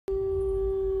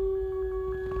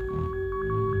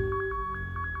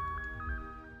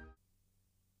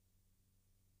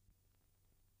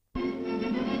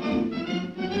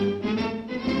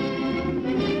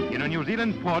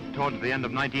Zealand port towards the end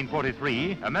of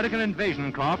 1943, American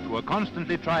invasion craft were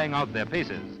constantly trying out their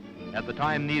paces. At the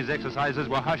time, these exercises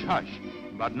were hush-hush,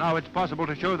 but now it's possible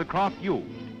to show the craft used.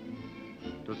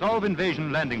 To solve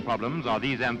invasion landing problems are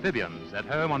these amphibians, at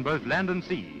home on both land and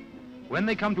sea. When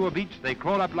they come to a beach, they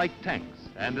crawl up like tanks,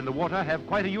 and in the water have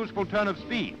quite a useful turn of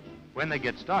speed when they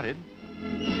get started.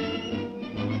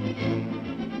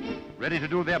 Ready to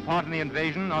do their part in the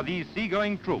invasion are these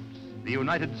seagoing troops, the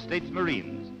United States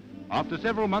Marines. After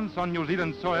several months on New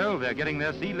Zealand soil, they're getting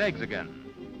their sea legs again.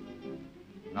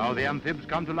 Now the amphibs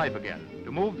come to life again.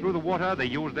 To move through the water, they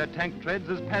use their tank treads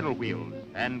as paddle wheels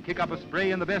and kick up a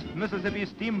spray in the best Mississippi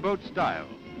steamboat style.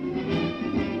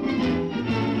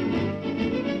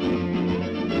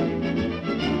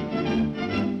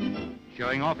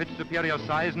 Showing off its superior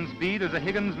size and speed is a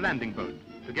Higgins landing boat.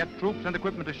 To get troops and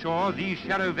equipment ashore, these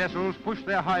shallow vessels push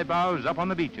their high bows up on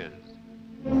the beaches.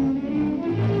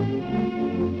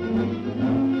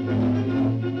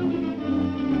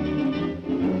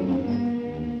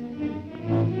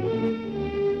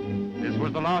 This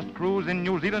was the last cruise in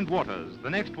New Zealand waters. The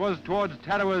next was towards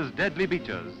Tarawa's deadly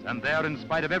beaches, and there, in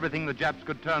spite of everything the Japs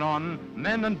could turn on,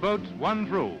 men and boats won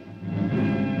through.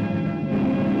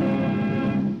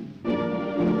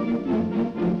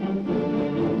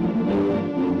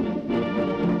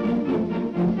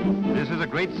 This is a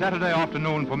great Saturday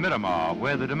afternoon for Miramar,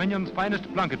 where the Dominion's finest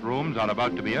Plunket Rooms are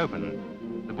about to be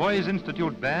opened. The Boys'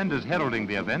 Institute Band is heralding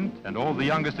the event, and all the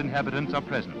youngest inhabitants are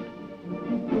present.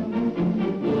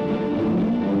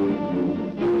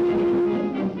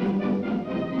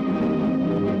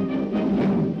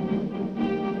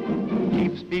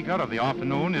 Chief speaker of the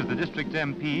afternoon is the district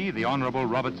MP, the Honourable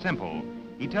Robert Semple.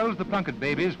 He tells the Plunket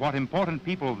babies what important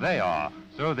people they are,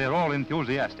 so they're all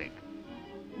enthusiastic.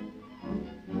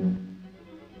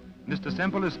 Mr.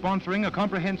 Semple is sponsoring a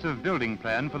comprehensive building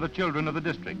plan for the children of the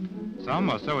district. Some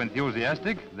are so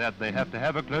enthusiastic that they have to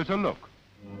have a closer look.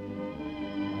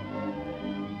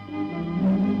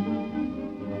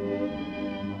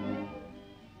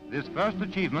 This first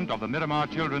achievement of the Miramar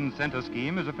Children's Centre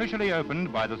scheme is officially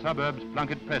opened by the suburb's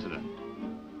Plunket president.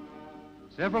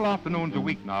 Several afternoons a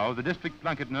week now, the district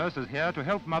Plunket nurse is here to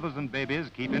help mothers and babies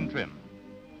keep in trim.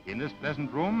 In this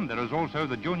pleasant room, there is also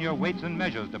the junior weights and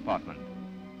measures department.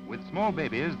 With small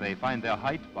babies, they find their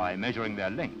height by measuring their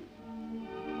length.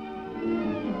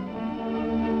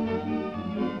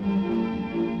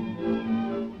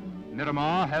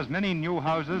 Miramar has many new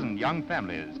houses and young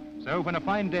families, so when a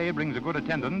fine day brings a good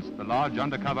attendance, the large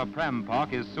undercover pram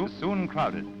park is soon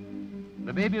crowded.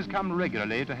 The babies come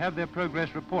regularly to have their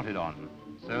progress reported on,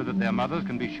 so that their mothers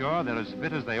can be sure they're as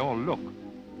fit as they all look.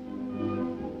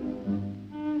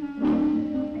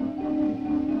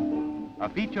 A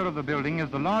feature of the building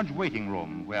is the large waiting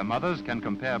room, where mothers can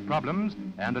compare problems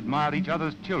and admire each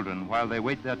other's children while they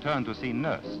wait their turn to see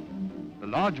nurse. The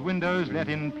large windows let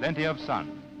in plenty of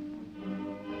sun.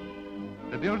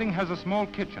 The building has a small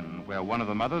kitchen where one of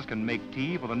the mothers can make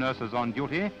tea for the nurses on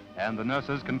duty and the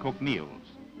nurses can cook meals.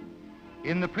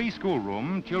 In the preschool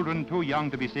room, children too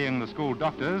young to be seeing the school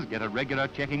doctors get a regular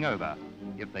checking over,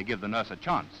 if they give the nurse a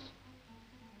chance.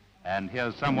 And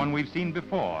here's someone we've seen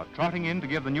before, trotting in to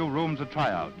give the new rooms a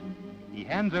tryout. He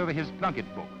hands over his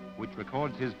Plunket book, which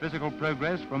records his physical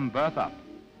progress from birth up.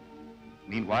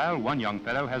 Meanwhile, one young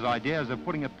fellow has ideas of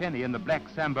putting a penny in the black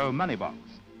Sambo money box.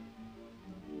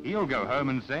 He'll go home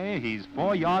and say he's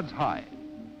 4 yards high.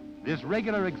 This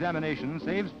regular examination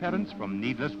saves parents from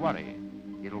needless worry.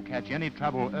 It'll catch any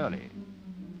trouble early.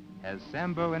 Has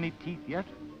Sambo any teeth yet?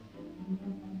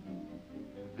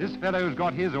 This fellow's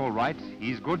got his all right.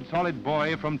 He's good, solid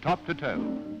boy from top to toe.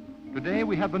 Today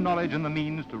we have the knowledge and the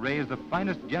means to raise the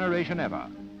finest generation ever.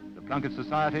 The Plunket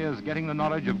Society is getting the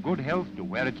knowledge of good health to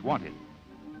where it's wanted.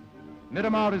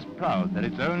 Miramar is proud that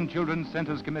its own Children's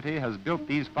Centres Committee has built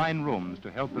these fine rooms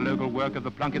to help the local work of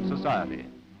the Plunket Society.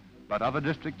 But other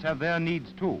districts have their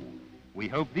needs too. We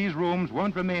hope these rooms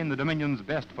won't remain the Dominion's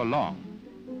best for long.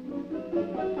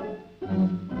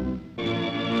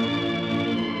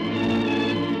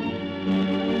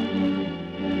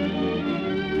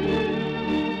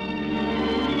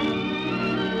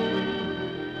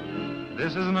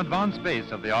 This is an advanced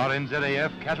base of the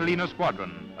RNZAF Catalina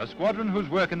Squadron, a squadron whose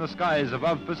work in the skies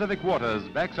above Pacific waters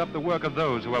backs up the work of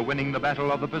those who are winning the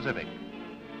Battle of the Pacific.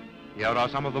 Here are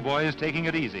some of the boys taking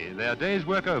it easy, their day's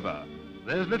work over.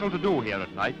 There's little to do here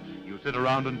at night. You sit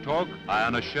around and talk,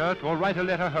 iron a shirt, or write a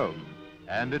letter home.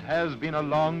 And it has been a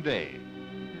long day.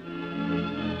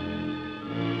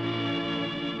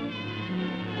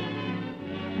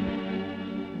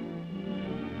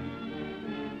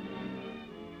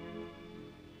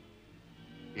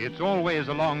 It's always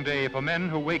a long day for men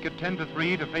who wake at 10 to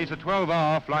 3 to face a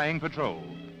 12-hour flying patrol.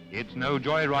 It's no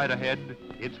joyride ahead.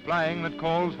 It's flying that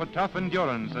calls for tough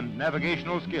endurance and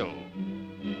navigational skill.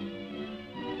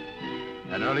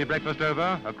 An early breakfast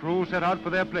over, a crew set out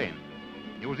for their plane.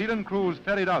 New Zealand crews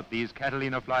ferried out these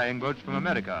Catalina flying boats from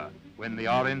America when the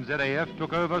RNZAF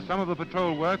took over some of the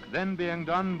patrol work then being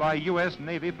done by U.S.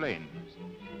 Navy planes.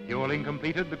 Fueling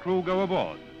completed, the crew go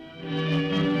aboard.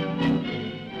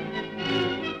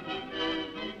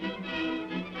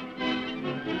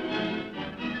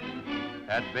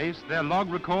 At base, their log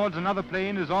records another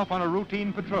plane is off on a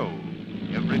routine patrol.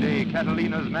 Every day,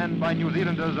 Catalinas manned by New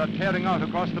Zealanders are tearing out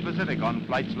across the Pacific on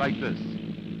flights like this.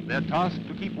 They're tasked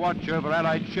to keep watch over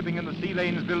Allied shipping in the sea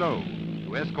lanes below,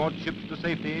 to escort ships to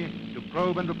safety, to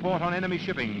probe and report on enemy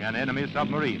shipping and enemy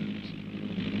submarines.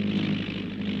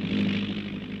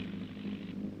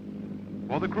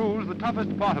 For the crews, the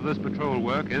toughest part of this patrol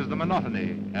work is the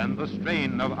monotony and the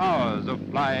strain of hours of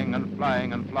flying and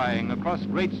flying and flying across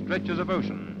great stretches of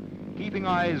ocean, keeping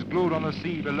eyes glued on the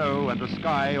sea below and the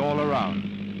sky all around.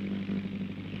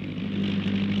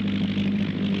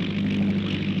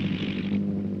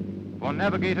 For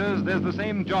navigators, there's the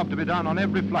same job to be done on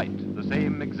every flight, the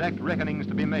same exact reckonings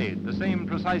to be made, the same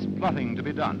precise plotting to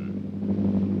be done.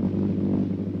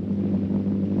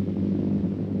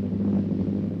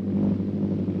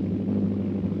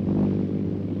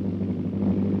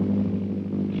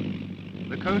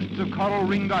 The coasts of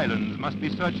coral-ringed islands must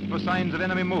be searched for signs of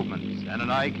enemy movements and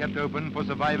an eye kept open for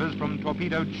survivors from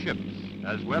torpedoed ships,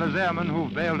 as well as airmen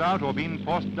who've bailed out or been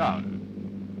forced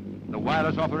down. The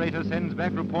wireless operator sends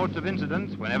back reports of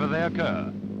incidents whenever they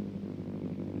occur.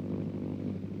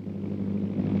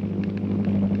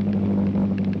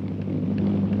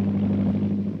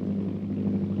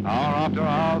 Hour after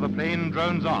hour, the plane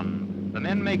drones on. The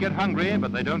men may get hungry,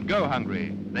 but they don't go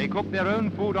hungry. They cook their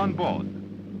own food on board.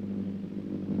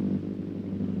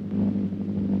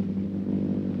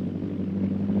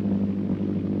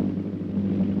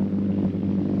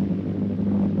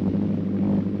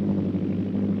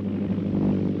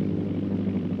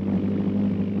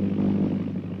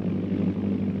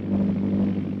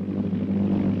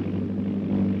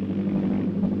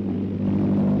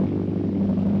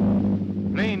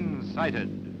 Sighted.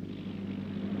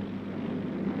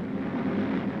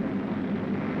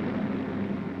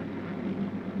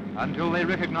 Until they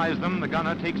recognize them, the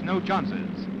gunner takes no chances.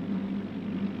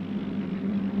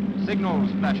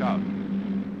 Signals flash out.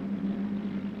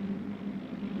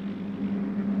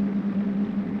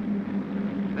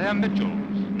 They're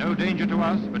Mitchells, no danger to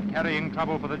us, but carrying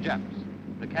trouble for the Japs.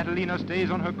 The Catalina stays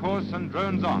on her course and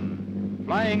drones on.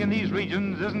 Flying in these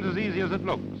regions isn't as easy as it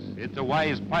looks. It's a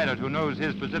wise pilot who knows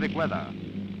his Pacific weather.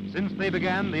 Since they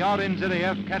began, the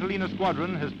RNZAF Catalina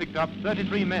Squadron has picked up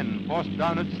 33 men forced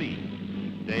down at sea.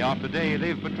 Day after day,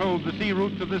 they've patrolled the sea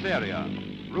routes of this area.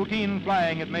 Routine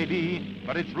flying it may be,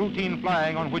 but it's routine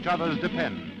flying on which others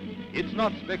depend. It's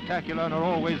not spectacular nor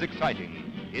always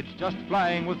exciting. It's just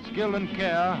flying with skill and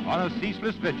care on a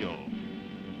ceaseless vigil.